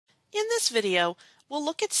In this video, we'll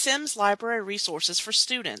look at Sims library resources for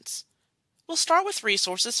students. We'll start with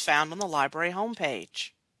resources found on the library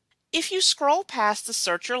homepage. If you scroll past the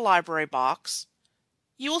Search Your Library box,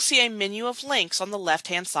 you will see a menu of links on the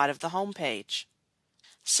left-hand side of the homepage.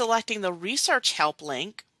 Selecting the Research Help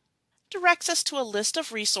link directs us to a list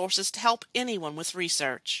of resources to help anyone with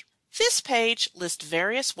research. This page lists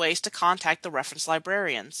various ways to contact the reference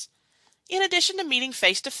librarians. In addition to meeting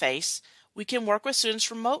face-to-face, we can work with students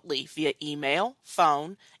remotely via email,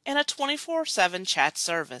 phone, and a 24/7 chat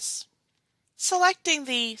service. Selecting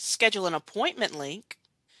the Schedule an Appointment link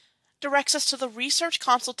directs us to the Research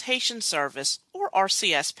Consultation Service, or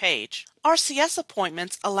RCS page. RCS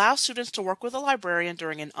appointments allow students to work with a librarian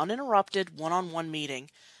during an uninterrupted one-on-one meeting.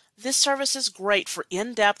 This service is great for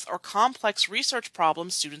in-depth or complex research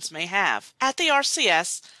problems students may have. At the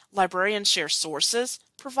RCS, librarians share sources,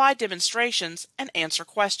 provide demonstrations, and answer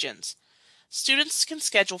questions. Students can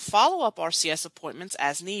schedule follow-up RCS appointments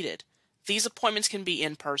as needed. These appointments can be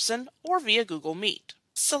in person or via Google Meet.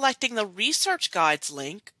 Selecting the Research Guides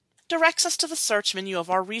link directs us to the search menu of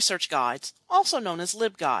our research guides, also known as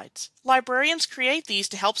LibGuides. Librarians create these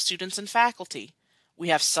to help students and faculty. We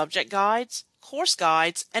have subject guides, course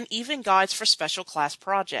guides, and even guides for special class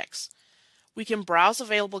projects. We can browse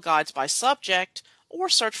available guides by subject or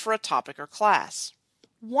search for a topic or class.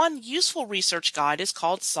 One useful research guide is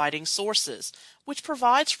called Citing Sources, which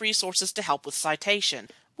provides resources to help with citation.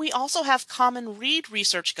 We also have Common Read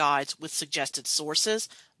research guides with suggested sources,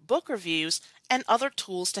 book reviews, and other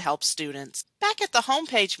tools to help students. Back at the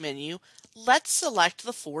homepage menu, let's select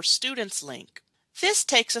the For Students link. This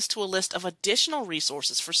takes us to a list of additional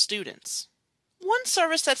resources for students. One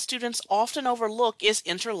service that students often overlook is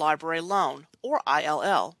Interlibrary Loan, or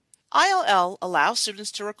ILL. ILL allows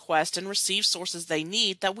students to request and receive sources they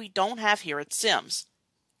need that we don't have here at Sims,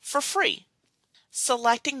 for free.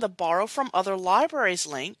 Selecting the Borrow from Other Libraries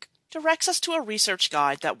link directs us to a research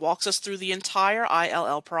guide that walks us through the entire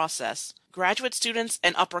ILL process. Graduate students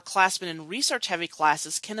and upperclassmen in research-heavy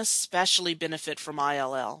classes can especially benefit from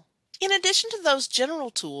ILL. In addition to those general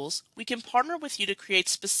tools, we can partner with you to create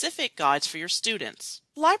specific guides for your students.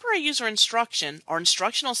 Library user instruction are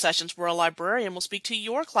instructional sessions where a librarian will speak to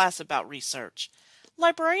your class about research.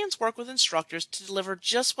 Librarians work with instructors to deliver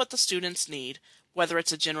just what the students need, whether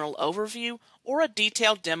it's a general overview or a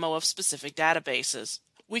detailed demo of specific databases.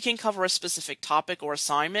 We can cover a specific topic or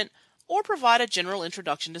assignment, or provide a general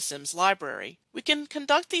introduction to Sims Library. We can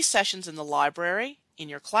conduct these sessions in the library, in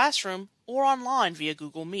your classroom, or online via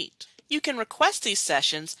Google Meet. You can request these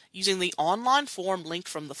sessions using the online form linked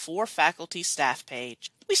from the For Faculty Staff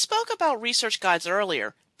page. We spoke about research guides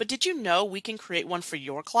earlier, but did you know we can create one for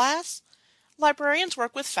your class? Librarians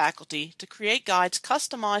work with faculty to create guides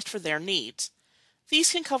customized for their needs.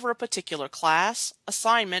 These can cover a particular class,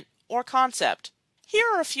 assignment, or concept. Here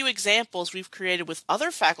are a few examples we've created with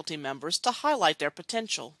other faculty members to highlight their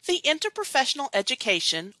potential. The Interprofessional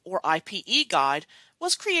Education, or IPE guide,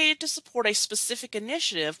 was created to support a specific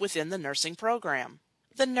initiative within the nursing program.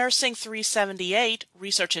 The Nursing 378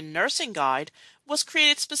 Research in Nursing Guide was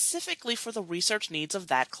created specifically for the research needs of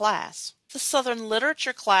that class. The Southern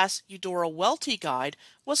Literature class Eudora Welty Guide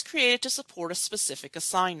was created to support a specific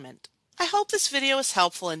assignment. I hope this video is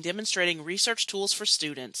helpful in demonstrating research tools for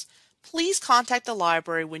students. Please contact the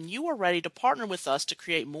library when you are ready to partner with us to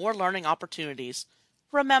create more learning opportunities.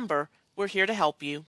 Remember, we're here to help you.